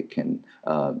 where they can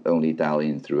only dial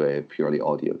in through a purely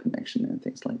audio connection and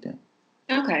things like that.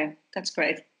 Okay, that's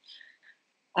great.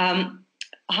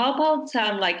 How about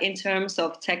in terms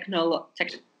of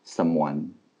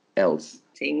someone else?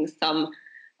 Some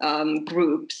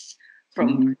groups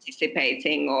from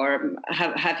participating, or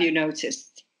have you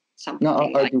noticed something?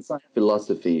 No, our design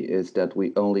philosophy is that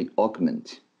we only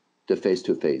augment the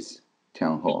face-to-face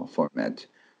town hall format.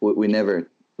 We never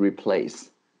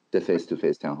replace the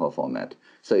face-to-face town hall format.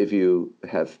 So if you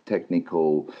have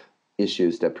technical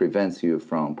issues that prevents you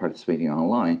from participating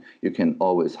online, you can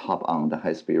always hop on the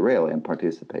high-speed rail and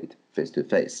participate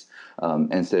face-to-face.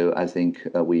 And so I think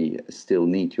we still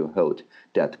need to hold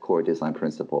that core design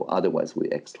principle. Otherwise, we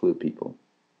exclude people.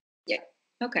 Yeah.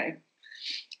 Okay.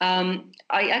 I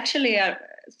actually,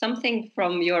 something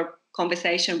from your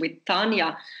conversation with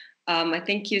Tanya, I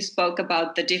think you spoke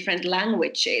about the different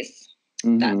languages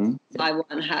that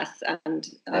Taiwan has, and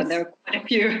yes. There are quite a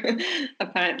few,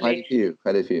 apparently.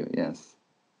 Quite a few, yes.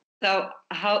 So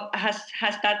how has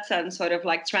that sort of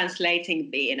translating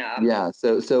been? Yeah,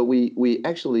 so we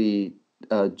actually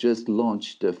just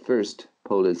launched the first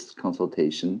police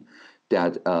consultation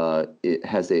that it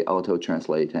has a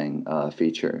auto-translating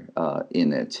feature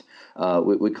in it.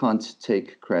 We can't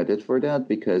take credit for that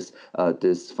because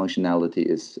this functionality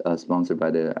is sponsored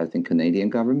by the, I think, Canadian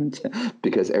government,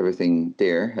 because everything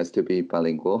there has to be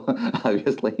bilingual,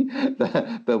 obviously.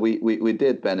 But we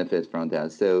did benefit from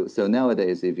that. So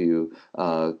nowadays, if you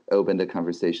open the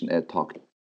conversation at Talk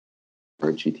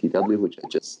or GTW, which I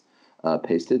just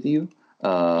pasted you,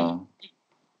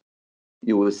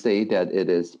 you will say that it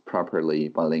is properly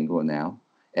bilingual now.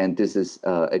 And this is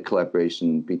a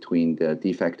collaboration between the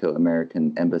de facto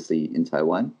American embassy in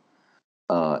Taiwan,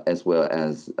 as well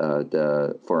as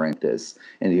the foreign this.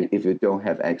 And if you don't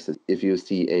have access, if you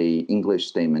see a English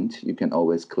statement, you can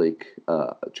always click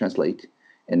translate,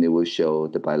 and it will show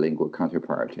the bilingual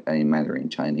counterpart in Mandarin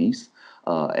Chinese,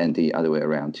 and the other way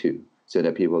around too, so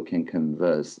that people can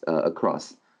converse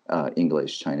across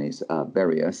English Chinese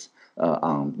barriers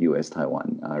on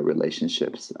U.S.-Taiwan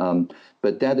relationships.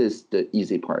 But that is the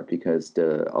easy part because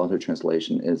the auto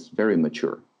translation is very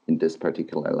mature in this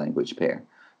particular language pair.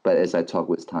 But as I talk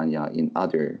with Tanya in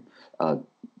other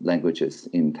languages,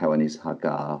 in Taiwanese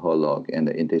Hakka, Holog, and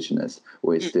the indigenous,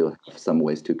 we still have some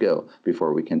ways to go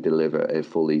before we can deliver a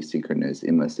fully synchronous,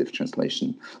 immersive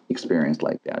translation experience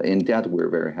like that. In that, we're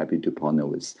very happy to partner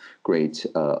with great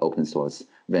open source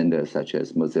vendors such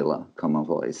as Mozilla, Common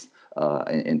Voice,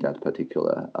 in that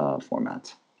particular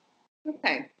format.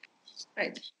 Okay,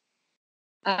 great.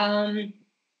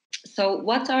 So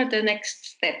what are the next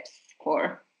steps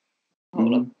for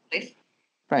Holopolis?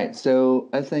 Right. So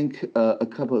I think a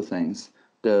couple of things.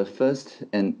 The first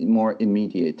and more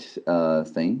immediate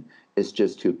thing is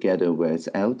just to get the words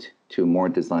out to more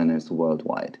designers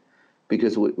worldwide,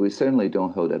 because we certainly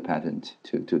don't hold a patent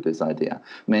to this idea.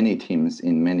 Many teams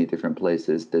in many different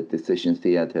places, the decision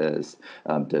theaters,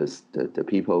 the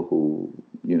people who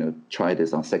try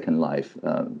this on Second Life,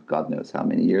 God knows how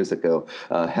many years ago,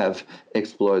 have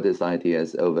explored these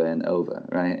ideas over and over,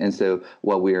 right? And so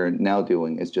what we are now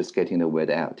doing is just getting the word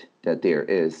out that there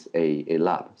is a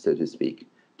lab, so to speak,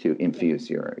 to infuse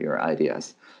your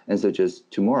ideas. And so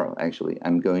just tomorrow, actually,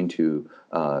 I'm going to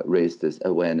raise this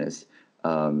awareness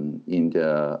in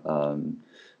the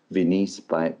Venice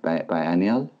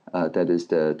Biennial. That is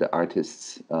the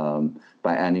artists'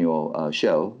 biannual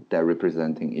show that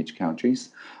representing each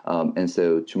countries. And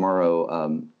so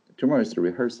tomorrow is the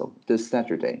rehearsal. This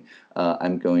Saturday,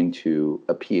 I'm going to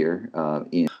appear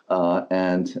in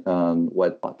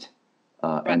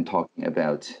and talking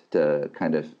about the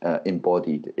kind of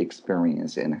embodied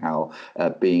experience and how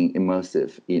being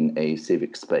immersive in a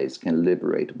civic space can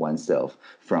liberate oneself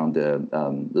from the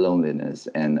loneliness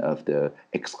and of the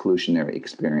exclusionary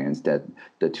experience that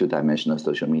the two-dimensional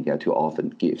social media too often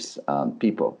gives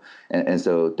people. And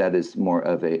so that is more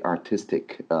of a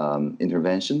artistic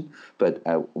intervention, but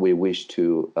we wish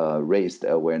to raise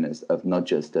the awareness of not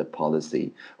just the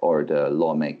policy or the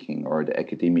lawmaking or the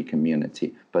academic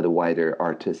community, but the wider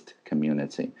artist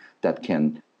community that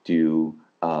can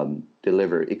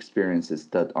deliver experiences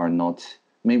that are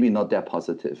maybe not that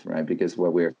positive, right? Because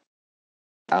what we're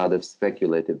out of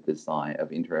speculative design,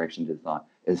 of interaction design,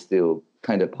 is still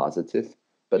kind of positive,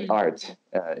 but art,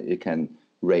 it can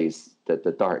raise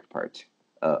the dark part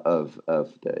of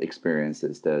the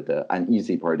experiences, the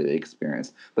uneasy part of the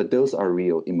experience. But those are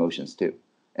real emotions too.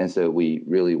 And so we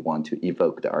really want to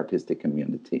evoke the artistic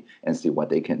community and see what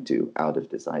they can do out of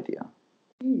this idea.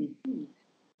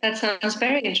 That sounds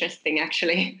very interesting,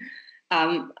 actually.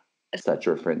 Such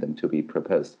a referendum to be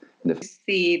proposed.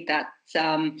 See that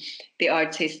the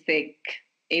artistic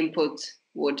input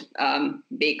would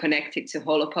be connected to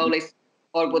Holopolis,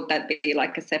 or would that be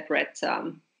like a separate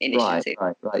initiative?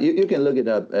 Right. You can look it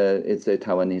up. It's a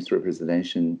Taiwanese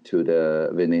representation to the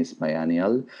Venice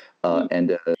Biennial,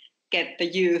 and get the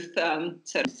youth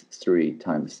 3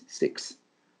 times 6,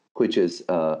 which is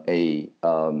a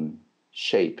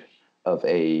shape of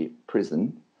a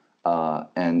prison,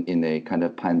 and in a kind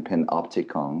of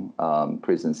panopticon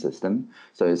prison system.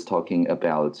 So it's talking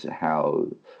about how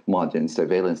modern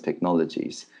surveillance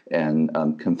technologies and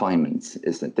confinements,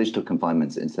 digital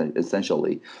confinements,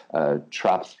 essentially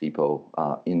traps people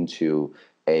into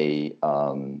a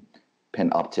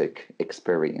panoptic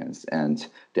experience, and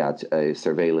that a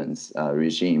surveillance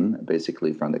regime,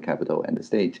 basically from the capital and the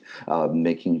state,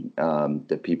 making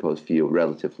the people feel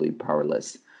relatively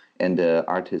powerless. And the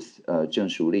artist Zheng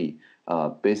Shuli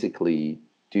basically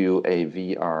do a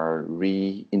VR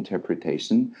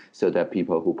reinterpretation so that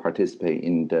people who participate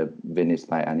in the Venice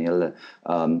Biennial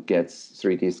gets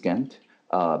 3D scanned,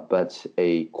 but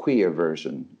a queer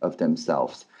version of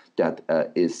themselves that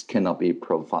cannot be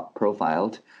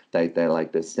profiled,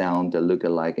 like the sound, the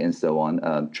look-alike, and so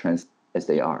on, as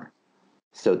they are.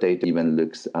 So they even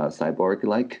looks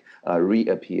cyborg-like,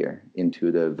 reappear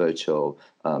into the virtual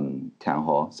town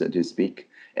hall, so to speak,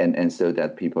 and so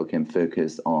that people can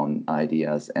focus on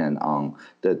ideas and on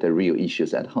the real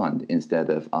issues at hand instead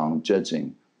of on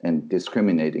judging and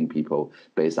discriminating people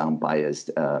based on biased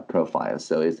profiles.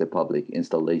 So it's a public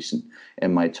installation.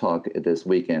 And my talk this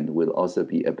weekend will also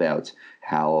be about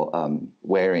how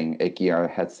wearing a gear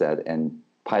headset and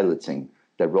piloting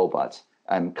the robot,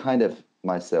 I'm kind of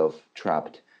myself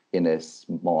trapped in a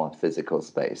small physical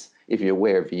space. If you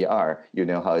wear VR, you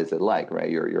know how is it like, right?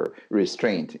 You're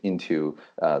restrained into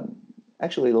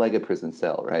actually like a prison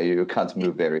cell, right? You can't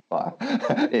move very far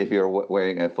if you're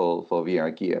wearing a full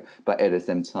VR gear. But at the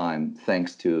same time,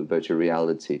 thanks to virtual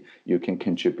reality, you can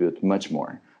contribute much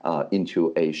more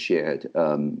into a shared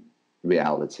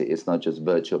reality. It's not just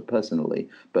virtual personally,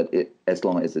 but as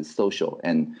long as it's social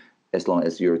and as long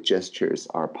as your gestures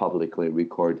are publicly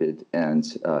recorded and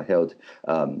held,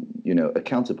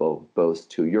 accountable both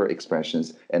to your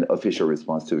expressions and official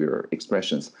response to your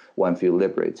expressions, one feels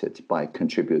liberated by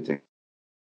contributing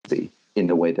in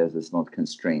a way that is not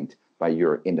constrained by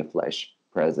your in the flesh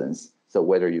presence. So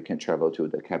whether you can travel to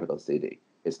the capital city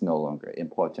is no longer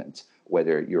important.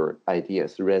 Whether your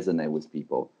ideas resonate with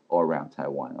people all around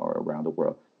Taiwan or around the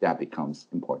world, that becomes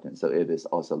important. So it is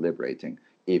also liberating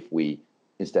if we,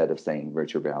 instead of saying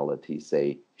virtual reality,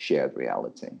 say shared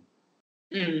reality.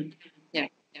 Mm. Yeah,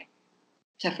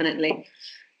 definitely.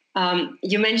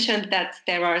 You mentioned that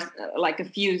there are like a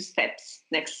few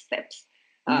next steps.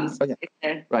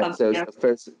 Right. So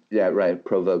first,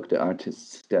 provoke the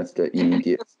artists. That's the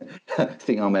immediate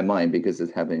thing on my mind because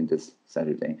it's happening this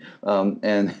Saturday.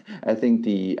 And I think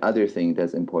the other thing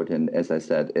that's important, as I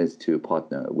said, is to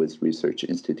partner with research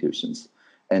institutions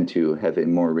and to have a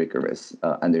more rigorous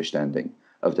understanding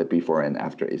of the before and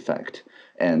after effect,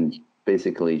 and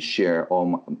basically share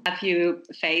all. Have you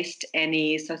faced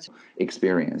any such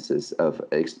experiences of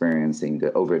experiencing the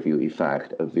overview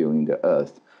effect of viewing the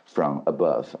Earth from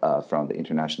above, from the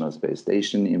International Space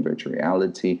Station in virtual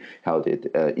reality? How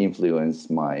did it influence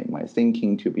my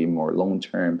thinking to be more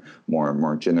long-term, more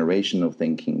generational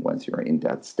thinking once you're in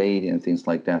that state and things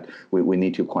like that? We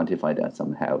need to quantify that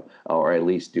somehow, or at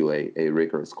least do a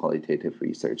rigorous qualitative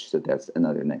research. So that's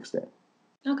another next step.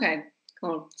 Okay,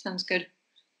 cool. Sounds good.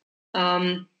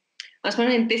 I was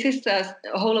wondering, this is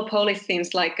Holopolis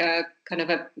seems like a kind of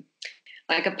a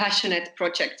passionate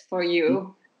project for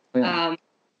you. Yeah.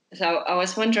 So I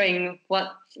was wondering,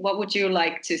 what would you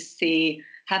like to see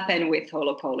happen with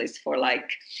Holopolis for,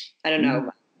 like, I don't know,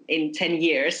 in 10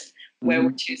 years? Where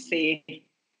would you see,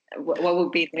 what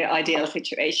would be the ideal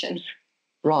situation?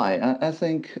 Right. I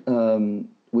think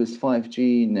with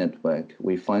 5G network,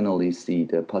 we finally see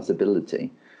the possibility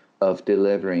of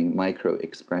delivering micro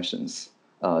expressions.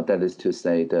 That is to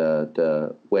say,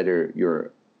 the whether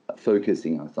you're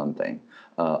focusing on something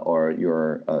or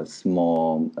your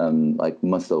small like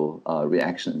muscle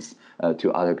reactions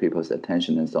to other people's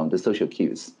attention and so on, the social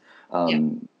cues.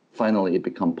 Finally, it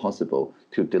becomes possible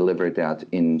to deliver that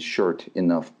in short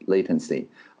enough latency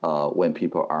when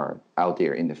people are out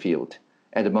there in the field.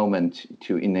 At the moment,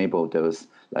 to enable those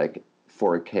like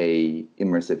 4K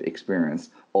immersive experience,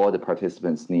 all the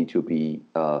participants need to be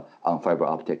on fiber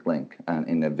optic link and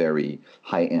in a very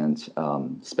high-end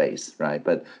space, right?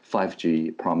 But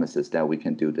 5G promises that we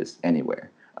can do this anywhere.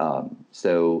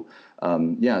 So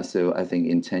I think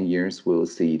in 10 years, we'll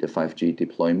see the 5G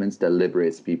deployments that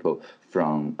liberates people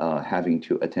from having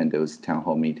to attend those town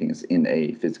hall meetings in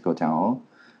a physical town hall,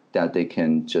 that they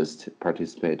can just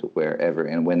participate wherever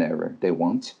and whenever they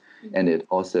want. And it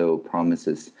also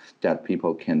promises that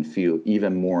people can feel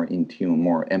even more in tune,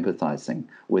 more empathizing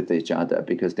with each other,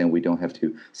 because then we don't have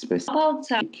to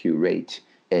specifically curate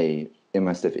a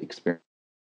immersive experience,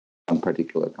 one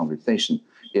particular conversation.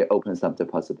 It opens up the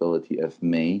possibility of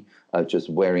me just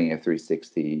wearing a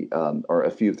 360 or a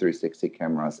few 360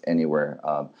 cameras anywhere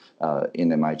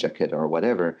in my jacket or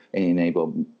whatever, and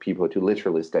enable people to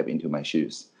literally step into my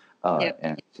shoes.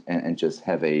 And just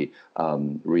have a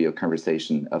real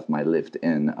conversation of my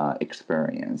lived-in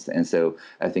experience. And so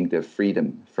I think the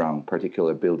freedom from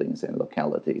particular buildings and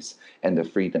localities and the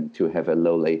freedom to have a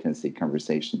low latency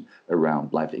conversation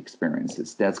around life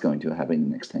experiences, that's going to happen in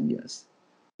the next 10 years.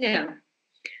 Yeah,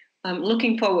 I'm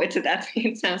looking forward to that.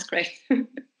 It sounds great.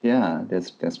 Yeah,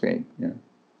 that's great. Yeah.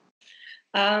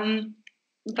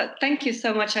 But thank you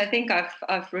so much. I think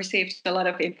I've received a lot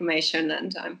of information,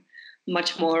 and I'm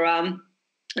much more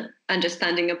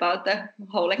understanding about the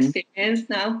whole experience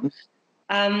now.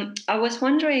 I was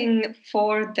wondering,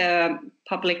 for the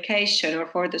publication or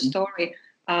for the story,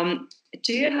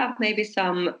 do you have maybe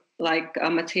some like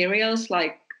materials?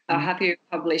 Like, have you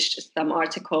published some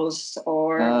articles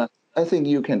or? I think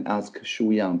you can ask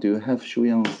Shu Yang. Do you have Shu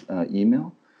Yang's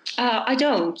email? I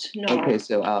don't. No. Okay,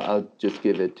 so I'll just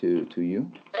give it to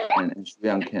you, and Shu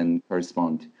Yang can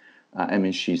correspond. I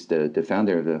mean, she's the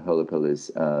founder of the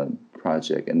Holopolis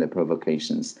project and the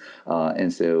provocations,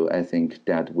 and so I think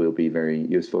that will be very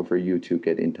useful for you to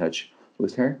get in touch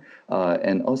with her.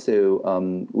 And also,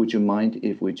 would you mind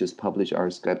if we just publish our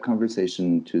Skype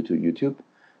conversation to YouTube,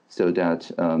 so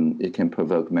that it can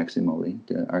provoke maximally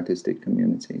the artistic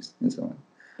communities and so on?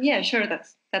 Yeah, sure.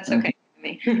 That's okay with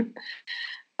me.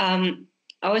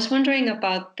 I was wondering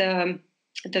about the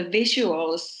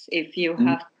visuals. If you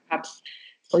have perhaps.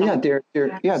 Oh yeah,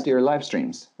 they're live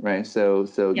streams, right? So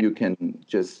you can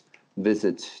just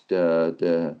visit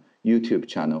the YouTube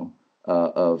channel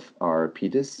of our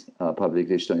PDIS, Public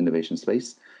Digital Innovation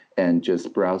Space, and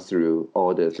just browse through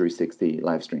all the 360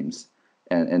 live streams.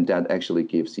 And that actually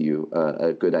gives you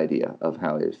a good idea of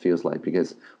how it feels like,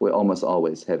 because we almost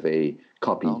always have a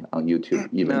copy on YouTube,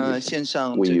 even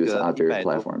if we use other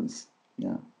platforms.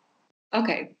 Yeah.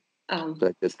 Okay. So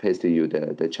I just pasted you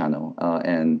the channel.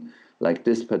 And like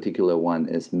this particular one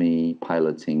is me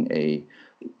piloting a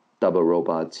double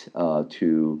robot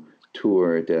to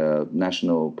tour the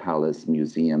National Palace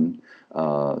Museum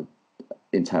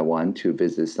in Taiwan to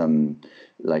visit some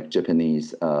like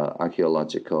Japanese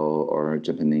archaeological or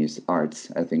Japanese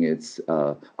arts. I think it's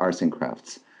arts and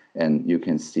crafts. And you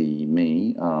can see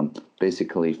me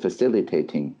basically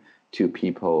facilitating to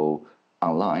people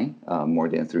online, more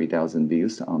than 3,000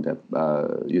 views on the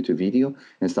YouTube video,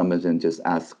 and some of them just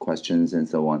ask questions and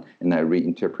so on, and I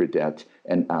reinterpret that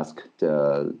and ask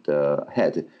the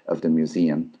head of the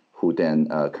museum, who then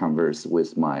converse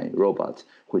with my robot,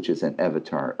 which is an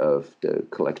avatar of the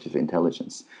collective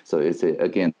intelligence. So it's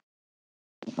again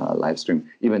live stream,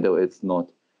 even though it's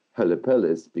not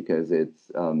Holopolis, because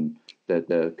it's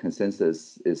the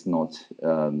consensus is not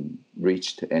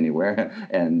reached anywhere,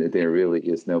 and there really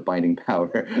is no binding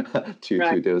power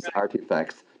to those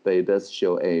artifacts. But it does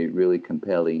show a really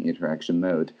compelling interaction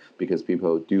mode, because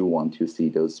people do want to see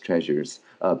those treasures,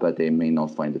 but they may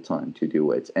not find the time to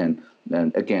do it. And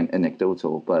again,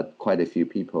 anecdotal, but quite a few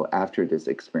people after this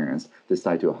experience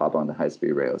decide to hop on the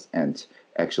high-speed rails and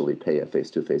actually pay a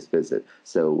face-to-face visit.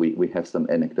 So we have some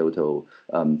anecdotal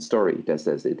story that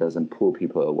says it doesn't pull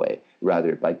people away.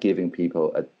 Rather, by giving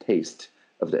people a taste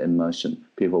of the immersion,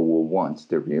 people will want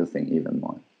the real thing even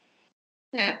more.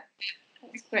 Yeah,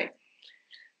 that's great.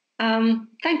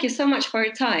 Thank you so much for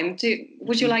your time.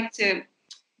 Would you like to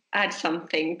add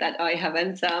something that I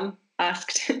haven't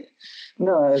asked?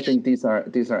 No, I think these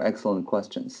are excellent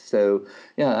questions. So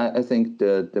yeah, I think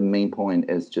the main point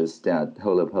is just that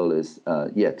Holopolis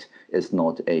yet is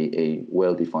not a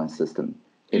well-defined system.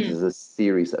 It is a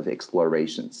series of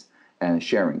explorations and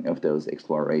sharing of those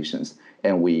explorations,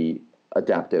 and we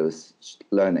adapt those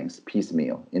learnings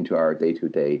piecemeal into our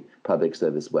day-to-day public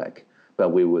service work. But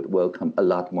we would welcome a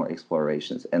lot more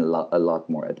explorations and a lot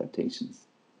more adaptations.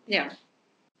 Yeah,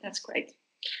 that's great.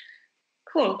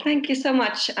 Cool. Thank you so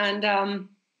much, and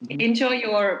enjoy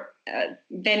your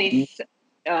Venice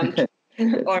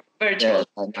or virtual.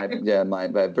 My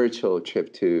virtual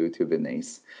trip to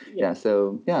Venice. Yeah.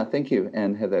 So yeah, thank you,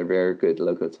 and have a very good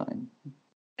local time.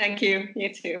 Thank you.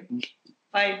 You too.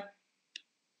 Bye.